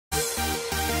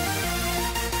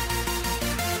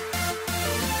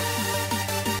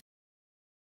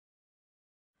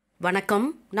வணக்கம்.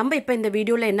 நம்ம இப்போ இந்த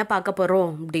வீடியோவில் என்ன பார்க்க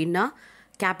போகிறோம் அப்படின்னா,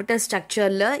 கேபிட்டல்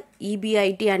ஸ்ட்ரக்சரில்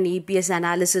EBIT and EPS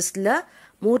அனாலிசிஸில்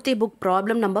Murthy book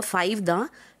problem number 5 தான்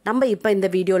நம்ம இப்போ இந்த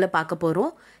வீடியோவில் பார்க்க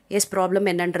போகிறோம். ப்ராப்ளம்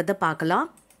என்னன்றதை பார்க்கலாம்.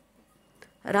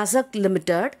 Razak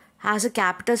Limited has a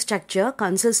capital structure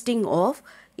consisting of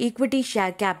equity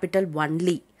share capital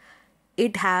only.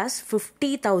 It has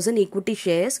 50,000 equity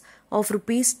shares of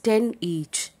rupees 10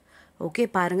 each. Okay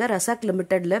பாருங்கள், ரசாக்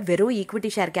லிமிட்டடில் வெறும் ஈக்விட்டி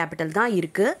ஷேர் கேபிட்டல் தான்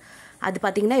இருக்குது. அது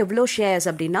பார்த்திங்கன்னா எவ்வளோ ஷேர்ஸ்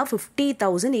அப்படின்னா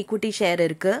 50,000 ஈக்விட்டி ஷேர்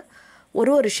இருக்குது.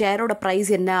 ஒரு ஷேரோட ப்ரைஸ்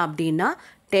என்ன அப்படின்னா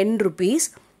 10 rupees.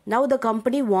 Now the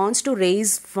company wants to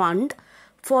raise fund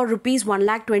for rupees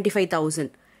 1,25,000.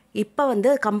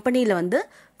 இப்போ கம்பெனியில்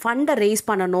ஃபண்டை ரேஸ்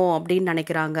பண்ணணும் அப்படின்னு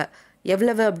நினைக்கிறாங்க.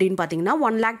 எவ்வளவு அப்படின்னு பார்த்தீங்கன்னா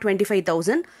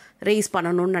 1,25,000 ரேஸ்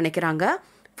பண்ணணும்னு நினைக்கிறாங்க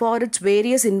for its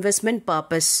various investment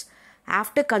purpose.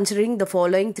 After considering the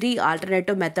following 3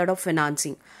 alternative method of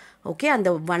financing. Okay, அந்த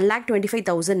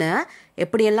 1,25,000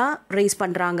 எப்படியெல்லாம் ரேஸ்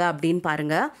பண்ணுறாங்க அப்படின்னு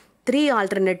பாருங்கள். 3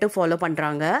 alternative ஃபாலோ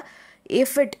பண்ணுறாங்க.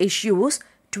 If it issues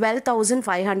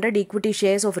 12,500 equity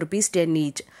shares of rupees 10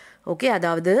 each. Okay,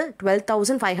 அதாவது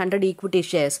 12,500 equity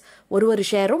shares, ஒரு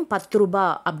ஷேரும் 10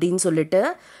 ரூபாய் அப்படின்னு சொல்லிட்டு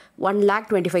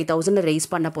 1,25,000 ரேஸ்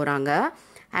பண்ண போகிறாங்க.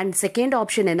 அண்ட் செகண்ட்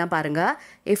ஆப்ஷன் என்ன பாருங்கள்.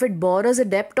 If it borrows a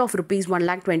debt of rupees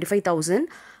 1,25,000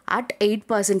 at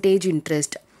 8%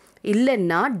 interest.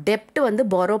 இல்லைன்னா டெப்ட்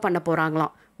borrow பண்ண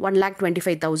போகிறாங்களாம்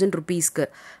 1,25,000 rupeesக்கு.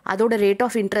 அதோட ரேட்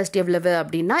ஆஃப் இன்ட்ரெஸ்ட் எவ்வளவு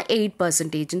அப்படின்னா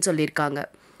 8% சொல்லியிருக்காங்க.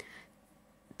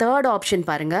 தேர்ட் ஆப்ஷன்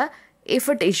பாருங்கள். If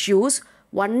it issues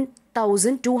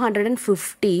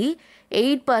 1,250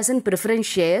 8%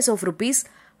 preference shares of rupees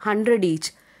 100 each.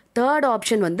 Third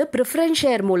option preference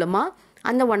share மூலமாக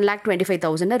அந்த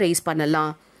 1,25,000 ரேஸ்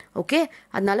பண்ணலாம். ஓகே,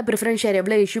 அதனால ப்ரிஃபரன்ஸ் ஷேர்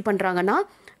எவ்வளோ இஷ்யூ பண்ணுறாங்கன்னா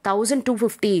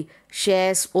 1,250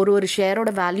 ஷேர்ஸ். ஒரு ஷேரோட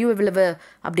வேல்யூ எவ்வளவு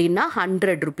அப்படின்னா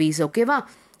 100 rupees. ஓகேவா,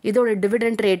 இதோட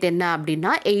டிவிடெண்ட் ரேட் என்ன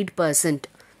அப்படின்னா 8%.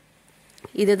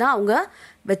 இதுதான் அவங்க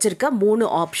வச்சிருக்க 3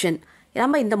 ஆப்ஷன்.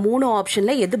 நம்ம இந்த 3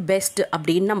 ஆப்ஷனில் எது பெஸ்ட்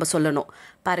அப்படின்னு நம்ம சொல்லணும்.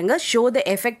 பாருங்கள், show the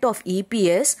effect of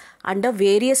EPS under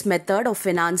various method of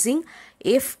financing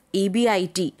if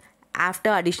EBIT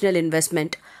after additional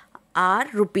investment R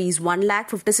rupees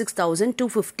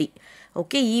 1,56,250.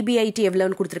 Okay, EBIT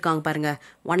எவ்வளோன்னு கொடுத்துருக்காங்க பாருங்கள்,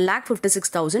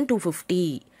 1,56,250.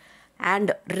 And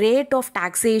rate of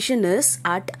taxation is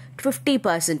at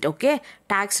 50%. Okay,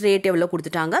 tax rate எவ்வளோ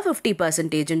கொடுத்துட்டாங்க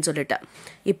 50%ன்னு சொல்லிட்டு.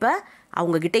 இப்போ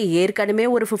அவங்கக்கிட்ட ஏற்கனவே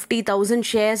ஒரு 50,000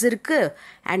 ஷேர்ஸ் இருக்குது.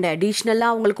 அண்ட்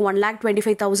அடிஷ்னலாக அவங்களுக்கு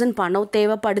 1,25,000 பணம்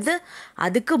தேவைப்படுது.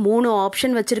 அதுக்கு 3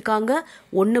 ஆப்ஷன் வச்சுருக்காங்க.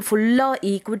 ஒன்று ஃபுல்லாக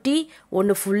ஈக்விட்டி,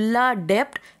 ஒன்று ஃபுல்லாக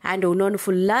டெப்ட், அண்ட் இன்னொன்று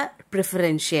ஃபுல்லாக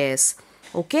ப்ரிஃபரன்ஸ் ஷேர்ஸ்.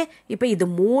 ஓகே, இப்போ இது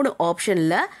 3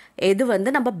 ஆப்ஷனில் எது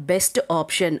நம்ம பெஸ்ட்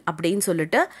ஆப்ஷன் அப்படின்னு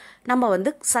சொல்லிட்டு நம்ம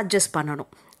சஜஸ்ட் பண்ணணும்.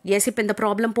 எஸ், இப்போ இந்த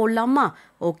ப்ராப்ளம் போடலாமா?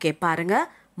 ஓகே பாருங்கள்,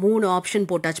 3 ஆப்ஷன்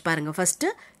போட்டாச்சு பாருங்கள். ஃபஸ்ட்டு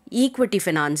ஈக்விட்டி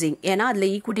ஃபினான்சிங், ஏன்னா அதில்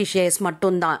ஈக்விட்டி ஷேர்ஸ்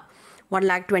மட்டும்தான்.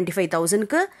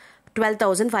 1,25,000க்கு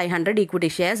 12,500 ஈக்விட்டி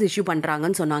ஷேர்ஸ் இஷ்யூ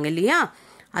பண்ணுறாங்கன்னு சொன்னாங்க இல்லையா.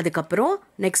 அதுக்கப்புறம்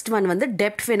நெக்ஸ்ட் ஒன்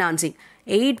டெப்ட் ஃபினான்சிங்,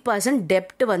 8%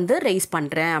 டெப்ட் ரைஸ்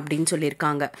பண்ணுறேன் அப்படின்னு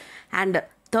சொல்லியிருக்காங்க. அண்ட்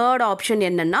தேர்ட் ஆப்ஷன்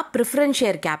என்னென்னா preference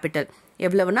share capital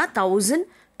எவ்வளவுனா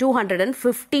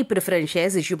 1,250 preference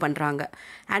shares issue பண்ணுறாங்க.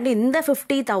 அண்ட் இந்த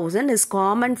 50,000 is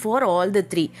common for all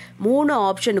the 3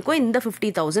 ஆப்ஷனுக்கும் இந்த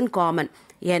 50,000 காமன்.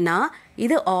 ஏன்னா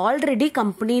இது ஆல்ரெடி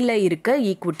கம்பெனியில் இருக்க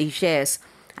ஈக்விட்டி ஷேர்ஸ்.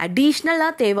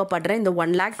 அடிஷ்னலாக தேவைப்படுற இந்த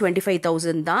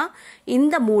 1,25,000 தான்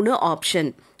இந்த 3 ஆப்ஷன்.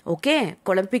 ஓகே,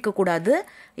 குழப்பிக்கக்கூடாது.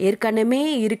 ஏற்கனவே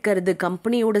இருக்கிறது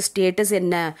கம்பெனியோட ஸ்டேட்டஸ்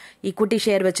என்ன, ஈக்விட்டி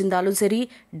ஷேர் வச்சுருந்தாலும் சரி,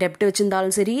 டெப்ட்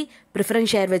வச்சுருந்தாலும் சரி,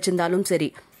 ப்ரிஃபரன்ஸ் ஷேர் வச்சுருந்தாலும் சரி,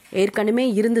 ஏற்கனவே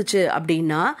இருந்துச்சு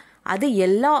அப்படின்னா அது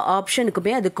எல்லா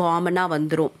ஆப்ஷனுக்குமே அது காமனாக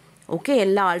வந்துடும். ஓகே,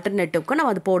 எல்லா ஆல்டர்னேட்டிவ்க்கும்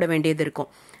நம்ம அது போட வேண்டியது இருக்கும்.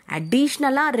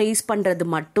 அடிஷ்னலாக ரேஸ் பண்ணுறது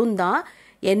மட்டும்தான்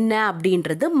என்ன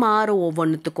அப்படின்றது மாறும்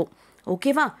ஒவ்வொன்றுத்துக்கும்.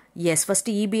 ஓகேவா? S,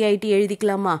 first EBIT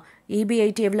எழுதிக்கலாமா?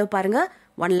 EBIT எவ்வளோ பாருங்கள்,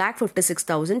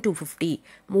 1,56,250.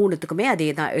 3த்துக்குமே அதே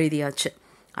தான் எழுதியாச்சு.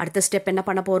 அடுத்த ஸ்டெப் என்ன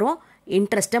பண்ண போகிறோம்,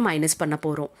 இன்ட்ரெஸ்ட்டை மைனஸ் பண்ண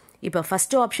போகிறோம். இப்போ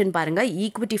ஃபஸ்ட்டு ஆப்ஷன் பாருங்கள்,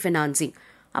 ஈக்விட்டி ஃபினான்சிங்,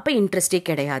 அப்போ இன்ட்ரெஸ்டே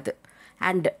கிடையாது.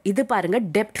 அண்ட் இது பாருங்கள்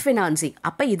டெப்ட் ஃபினான்சிங்,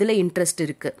 அப்போ இதில் இன்ட்ரெஸ்ட்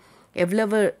இருக்குது.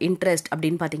 எவ்வளவு இன்ட்ரெஸ்ட்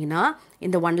அப்படின்னு பார்த்தீங்கன்னா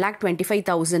இந்த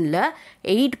 1,25,000ல்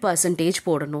 8%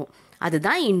 போடணும்,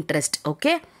 அதுதான் இன்ட்ரெஸ்ட்.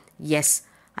 Okay, S.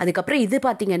 அதுக்கப்புறம் இது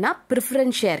பார்த்தீங்கன்னா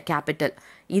ப்ரிஃபரன்ஸ் ஷேர் கேபிட்டல்,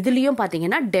 இதுலேயும்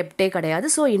பார்த்தீங்கன்னா டெப்டே கிடையாது,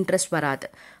 ஸோ இன்ட்ரெஸ்ட் வராது.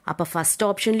 அப்போ ஃபஸ்ட்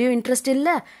ஆப்ஷன்லேயும் இன்ட்ரெஸ்ட்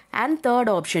இல்லை, அண்ட்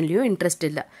தேர்ட் ஆப்ஷன்லேயும் இன்ட்ரெஸ்ட்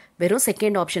இல்லை. வெறும்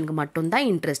செகண்ட் ஆப்ஷனுக்கு மட்டும்தான்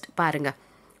இன்ட்ரெஸ்ட். பாருங்கள்,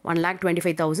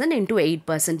 1,25,000 into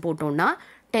 8% போட்டோம்னா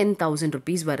 10,000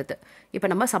 rupees வருது. இப்போ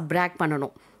நம்ம சப்ராக்ட்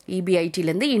பண்ணணும்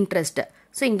EBITலேருந்து இன்ட்ரெஸ்ட்டு.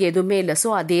 ஸோ இங்கே எதுவுமே இல்லை, ஸோ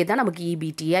அதே தான் நமக்கு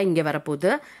EBTயாக இங்கே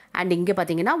வரப்போகுது. அண்ட் இங்கே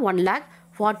பார்த்தீங்கன்னா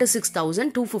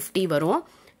 1,46,250 வரும்.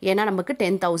 ஏன்னா நமக்கு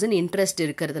 10,000 இன்ட்ரெஸ்ட்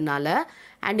இருக்கிறதுனால.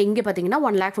 அண்ட் இங்கே பார்த்தீங்கன்னா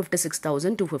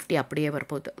 1,56,250 அப்படியே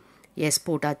வரப்போகுது. எஸ்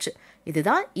போட்டாச்சு.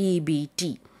 இதுதான்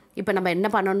இபிடி. இப்போ நம்ம என்ன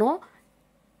பண்ணணும்,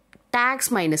 டேக்ஸ்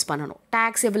மைனஸ் பண்ணணும்.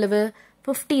 டேக்ஸ் எவ்வளவு,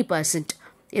 50%.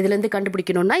 இதுலேருந்து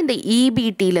கண்டுபிடிக்கணும்னா இந்த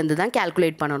இபிடிலேருந்து தான்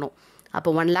கேல்குலேட் பண்ணணும். அப்போ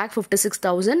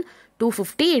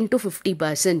 1,56,250 இன்ட்டு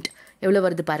 50% எவ்வளோ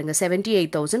வருது பாருங்கள்,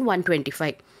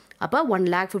 78,125. அப்போ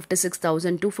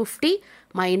 1,56,250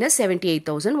 மைனஸ்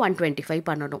 78,125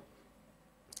 பண்ணணும்.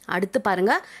 அடுத்து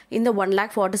பாருங்கள், இந்த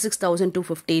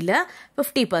 1,46,250ல்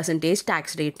 50%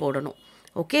 டேக்ஸ் ரேட் போடணும்.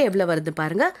 ஓகே, எவ்வளோ வருது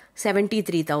பாருங்கள்,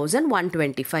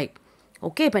 73,125.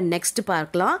 ஓகே, இப்போ நெக்ஸ்ட்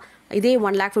பார்க்கலாம். இதே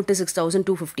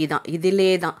 1,56,250 தான்,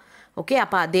 இதிலே தான். ஓகே,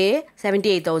 அப்போ அதே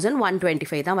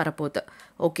 78,125 தான் வரப்போகுது.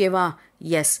 ஓகேவா?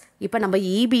 எஸ். இப்போ நம்ம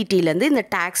இபிடிலேருந்து இந்த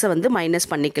டேக்ஸை வந்து மைனஸ்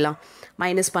பண்ணிக்கலாம்.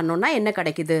 மைனஸ் பண்ணோன்னா என்ன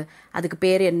கிடைக்குது, அதுக்கு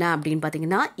பேர் என்ன அப்படின்னு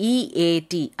பார்த்தீங்கன்னா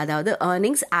இஏடி, அதாவது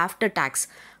earnings after tax.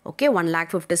 Okay,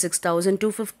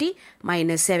 1,56,250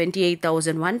 minus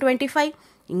 78,125.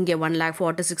 இங்கே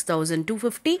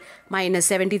 1,46,250 மைனஸ்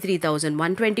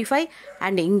 73,125.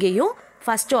 அண்ட் இங்கேயும்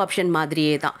ஃபஸ்ட் ஆப்ஷன்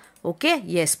மாதிரியே தான். ஓகே,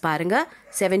 எஸ் பாருங்கள்,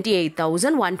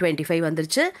 78,125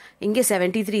 வந்துருச்சு. இங்கே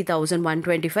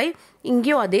 73,125,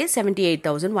 இங்கேயும் அதே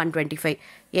 78,125.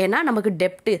 ஏன்னா நமக்கு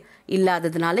டெப்ட்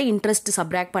இல்லாததுனால, இன்ட்ரெஸ்ட்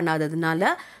சப்ராக்ட் பண்ணாததுனால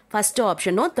ஃபஸ்ட்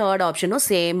ஆப்ஷனும் தேர்ட் ஆப்ஷனும்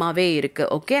சேமாகவே இருக்குது.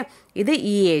 ஓகே, இது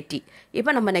இஏடி.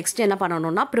 இப்போ நம்ம நெக்ஸ்ட் என்ன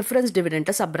பண்ணணும்னா ப்ரிஃபரன்ஸ்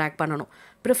டிவிடெண்ட்டை சப்ராக்ட் பண்ணணும்.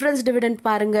 ப்ரிஃபரன்ஸ் டிவிடெண்ட்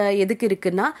பாருங்கள் எதுக்கு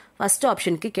இருக்குன்னா, ஃபஸ்ட்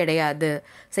ஆப்ஷனுக்கு கிடையாது,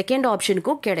 செகண்ட்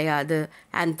ஆப்ஷனுக்கும் கிடையாது,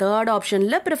 அண்ட் தேர்ட்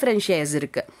ஆப்ஷனில் ப்ரிஃபரன்ஸ் ஷேர்ஸ்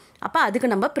இருக்குது. அப்போ அதுக்கு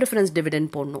நம்ம ப்ரிஃபரன்ஸ் டிவிடெண்ட்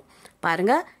போடணும்.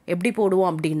 பாருங்கள் எப்படி போடுவோம்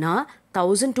அப்படின்னா,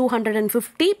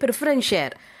 1,250 ப்ரிஃபரன்ஸ்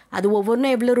ஷேர், அது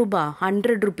ஒவ்வொன்றும் எவ்வளோ ரூபா,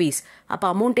 100 rupees. அப்போ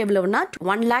அமௌண்ட் எவ்வளோன்னா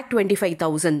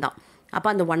 1,25,000 தான். அப்போ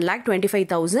அந்த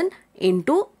 1,25,000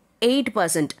 இன்ட்டு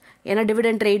 8%, ஏன்னா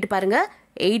டிவிடெண்ட் ரேட் பாருங்கள்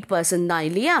 8% தான்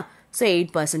இல்லையா? ஸோ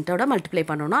 8%ஓட மல்டிப்ளை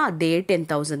பண்ணோன்னா அதே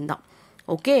 10,000 தான்.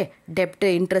 ஓகே, டெப்ட்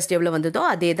இன்ட்ரெஸ்ட் எவ்வளோ வந்ததோ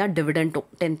அதே தான் டிவிடெண்ட்டும்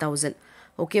 10,000.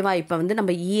 ஓகேவா? இப்போ வந்து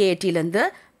நம்ம இஏடிலேருந்து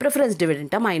ப்ரிஃபரன்ஸ்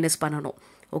டிவிடெண்ட்டை மைனஸ் பண்ணணும்.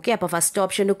 ஓகே, அப்போ ஃபஸ்ட்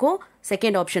ஆப்ஷனுக்கும்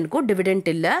செகண்ட் ஆப்ஷனுக்கும் டிவிடெண்ட்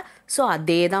இல்லை, ஸோ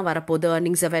அதே தான் வரப்போகுது,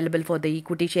 earnings available for the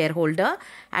equity share holder.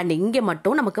 And இங்கே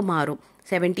மட்டும் நமக்கு மாறும்,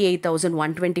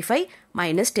 78,125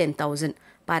 மைனஸ் 10,000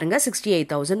 பாருங்கள்,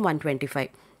 68,125.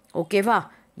 ஓகேவா?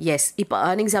 எஸ். இப்போ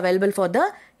earnings available for the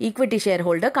equity share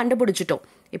holder கண்டுபிடிச்சிட்டோம்.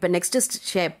 இப்போ நெக்ஸ்ட்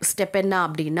ஸ்டெப் என்ன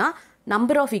அப்படின்னா,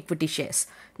 number of equity shares.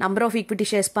 Number of equity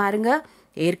shares பாருங்கள்,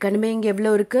 ஏற்கனவே இங்கே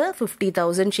எவ்வளோ இருக்குது,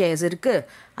 50,000 ஷேர்ஸ் இருக்குது.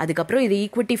 அதுக்கப்புறம் இது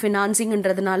ஈக்விட்டி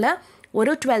ஃபினான்சிங்கிறதுனால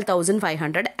ஒரு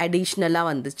 12,500 அடிஷ்னலாக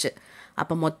வந்துச்சு.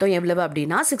 அப்போ மொத்தம் எவ்வளவு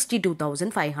அப்படின்னா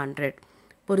 62,500.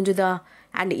 புரிஞ்சுதா?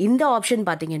 அண்ட் இந்த ஆப்ஷன்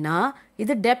பார்த்தீங்கன்னா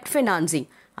இது டெப்ட் ஃபினான்சிங்.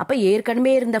 அப்போ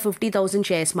ஏற்கனவே இருந்த 50,000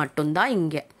 ஷேர்ஸ் மட்டும்தான்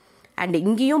இங்கே. அண்ட்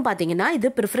இங்கேயும் பார்த்தீங்கன்னா இது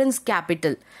ப்ரிஃபரன்ஸ்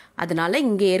கேபிட்டல், அதனால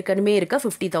இங்கே ஏற்கனவே இருக்க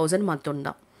 50,000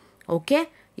 மட்டும்தான். ஓகே,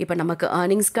 இப்போ நமக்கு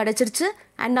ஏர்னிங்ஸ் கிடச்சிருச்சு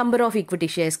and number of equity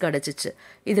shares கிடச்சிச்சு.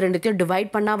 இது ரெண்டுத்தையும் டிவைட்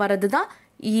பண்ணால் வரது தான்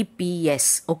இபிஎஸ்.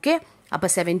 ஓகே, அப்போ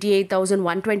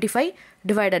 78,125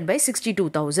 டிவைடட் பை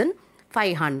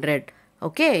 62,500.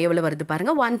 ஓகே, எவ்வளோ வருது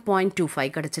பாருங்கள், 1.25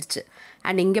 கிடச்சிருச்சு.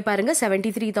 அண்ட் இங்கே பாருங்கள்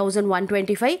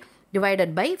 73,125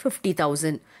 டிவைடட் பை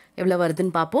 50,000 எவ்வளோ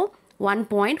வருதுன்னு பார்ப்போம்,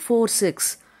 1.46.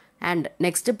 அண்ட்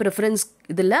நெக்ஸ்ட்டு ப்ரிஃபரன்ஸ்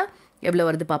இதில் எவ்வளோ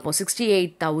வருது பார்ப்போம்,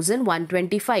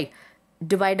 68,125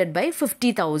 டிவைடட் பை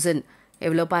 50,000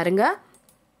 எவ்வளோ பாருங்கள்,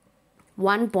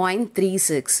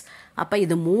 1.36. அப்போ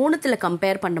இது மூணுத்தில்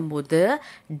கம்பேர் பண்ணும்போது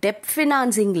டெப்ட்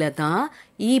ஃபினான்சிங்கில் தான்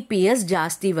இபிஎஸ்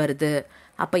ஜாஸ்தி வருது.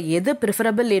 அப்போ எது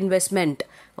ப்ரிஃபரபிள் இன்வெஸ்ட்மெண்ட்,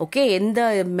 ஓகே, எந்த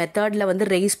மெத்தடில் வந்து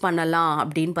ரைஸ் பண்ணலாம்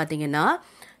அப்படின்னு பார்த்தீங்கன்னா,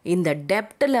 இந்த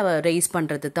டெப்டில் ரைஸ்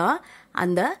பண்ணுறது தான்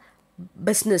அந்த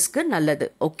பிஸ்னஸ்க்கு நல்லது.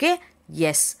 Okay,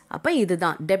 S. அப்போ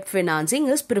இதுதான் டெப்ட் ஃபினான்சிங்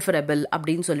இஸ் ப்ரிஃபரபிள்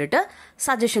அப்படின்னு சொல்லிட்டு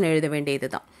சஜஷன் எழுத வேண்டியது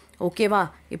தான். ஓகேவா?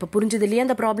 இப்போ புரிஞ்சது இல்லையா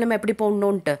அந்த ப்ராப்ளம் எப்படி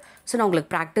போடணுன்ட்டு? ஸோ நான்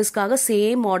உங்களுக்கு ப்ராக்டிஸ்க்காக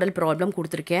சேம் மாடல் ப்ராப்ளம்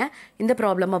கொடுத்துருக்கேன். இந்த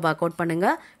ப்ராப்ளமை ஒர்க் அவுட்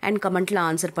பண்ணுங்கள் அண்ட் கமெண்ட்டில்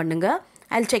ஆன்சர் பண்ணுங்கள்.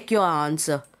 I will check your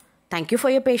answer. Thank you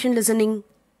for your patient listening.